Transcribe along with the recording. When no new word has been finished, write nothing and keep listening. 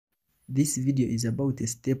This video is about a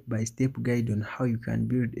step-by-step guide on how you can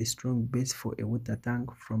build a strong base for a water tank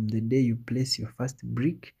from the day you place your first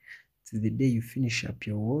brick to the day you finish up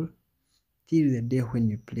your wall till the day when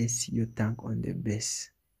you place your tank on the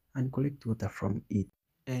base and collect water from it.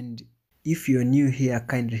 And if you're new here,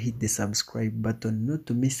 kindly hit the subscribe button not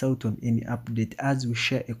to miss out on any update as we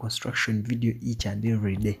share a construction video each and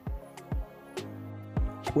every day.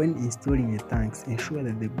 When installing the tanks, ensure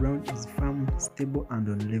that the ground is firm, stable and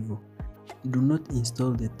on level. Do not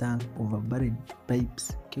install the tank over buried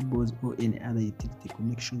pipes, cables or any other utility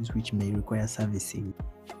connections which may require servicing.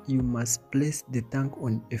 You must place the tank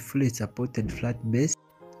on a fully supported flat base.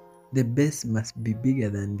 The base must be bigger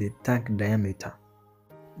than the tank diameter.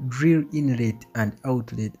 Drill inlet and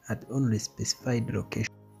outlet at only specified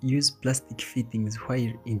location. Use plastic fittings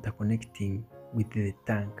while interconnecting with the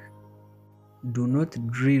tank. Do not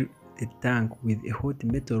drill the tank with a hot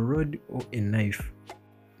metal rod or a knife.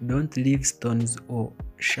 Don't leave stones or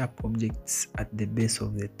sharp objects at the base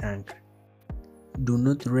of the tank. Do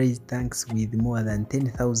not raise tanks with more than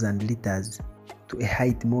 10,000 liters to a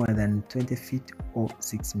height more than 20 feet or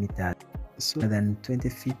 6 meters.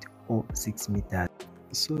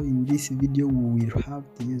 So in this video we will have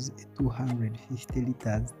to use a 250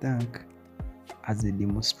 liters tank as a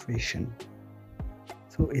demonstration.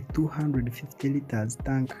 So a 250 liters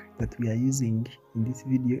tank that we are using in this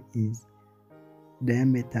video is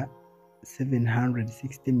diameter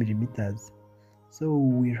 760 millimeters. So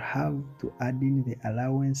we'll have to add in the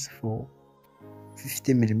allowance for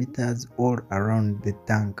 50 millimeters all around the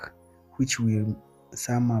tank, which will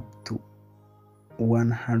sum up to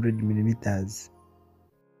 100 millimeters.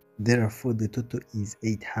 Therefore the total is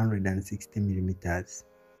 860 millimeters.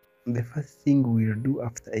 The first thing we'll do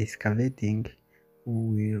after excavating,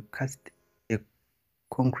 we'll cast a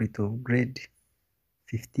concrete of grade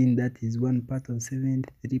 15, that is 1 part of cement,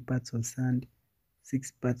 3 parts of sand,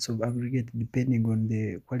 6 parts of aggregate depending on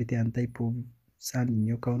the quality and type of sand in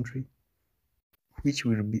your country, which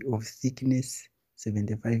will be of thickness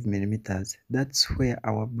 75 millimeters. That's where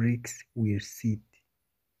our bricks will sit.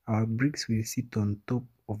 Our bricks will sit on top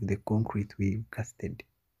of the concrete we've casted.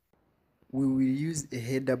 We will use a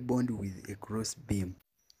header bond with a cross beam.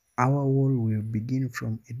 Our wall will begin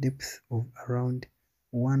from a depth of around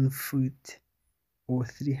 1 foot or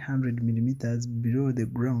 300 millimeters below the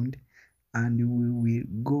ground, and we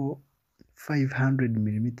will go 500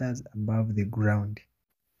 millimeters above the ground.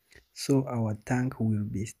 So our tank will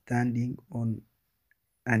be standing on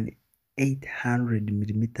an 800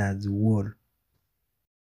 millimeters wall.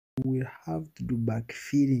 We will have to do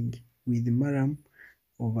backfilling with maram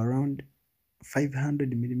of around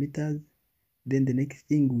 500 millimeters. Then the next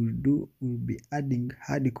thing we'll do will be adding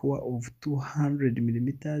hardcore of 200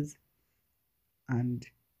 millimeters and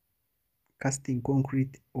casting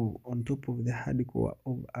concrete on top of the hardcore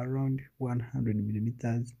of around 100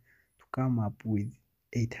 millimeters to come up with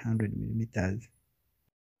 800 millimeters.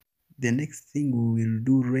 The next thing we will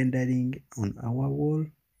do rendering on our wall.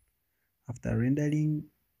 After rendering,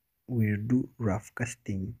 we'll do rough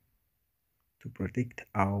casting to protect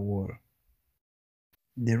our wall.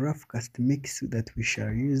 The rough cast mix that we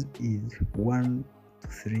shall use is 1 to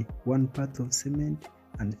 3, 1 part of cement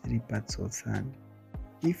and 3 parts of sand.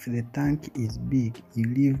 If the tank is big, you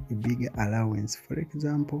leave a bigger allowance. For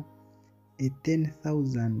example, a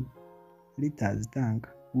 10,000 liters tank,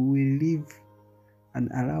 we will leave an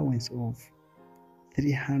allowance of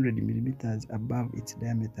 300 millimeters above its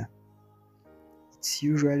diameter. It's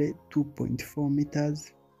usually 2.4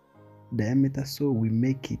 meters diameter, so we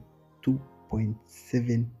make it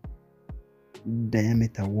 2.7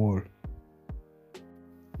 diameter wall.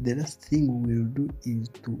 The last thing we will do is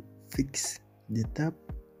to fix the tap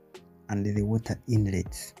and the water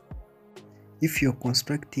inlets. If you're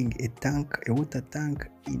constructing a water tank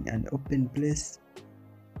in an open place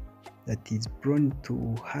that is prone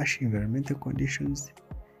to harsh environmental conditions,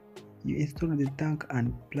 you install the tank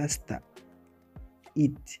and plaster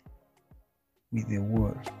it with the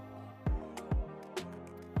wall.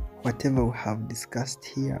 Whatever we have discussed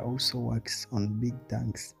here also works on big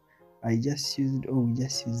tanks. We just used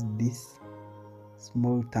this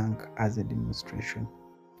small tank as a demonstration.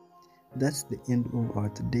 That's the end of our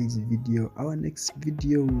today's video. Our next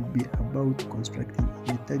video will be about constructing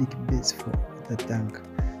a metallic base for a water tank.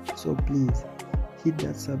 So please hit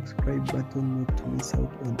that subscribe button not to miss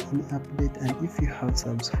out on any update, and if you have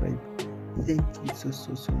subscribed, thank you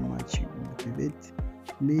so much. You motivate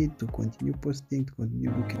me to continue posting, to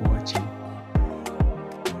continue looking, watching.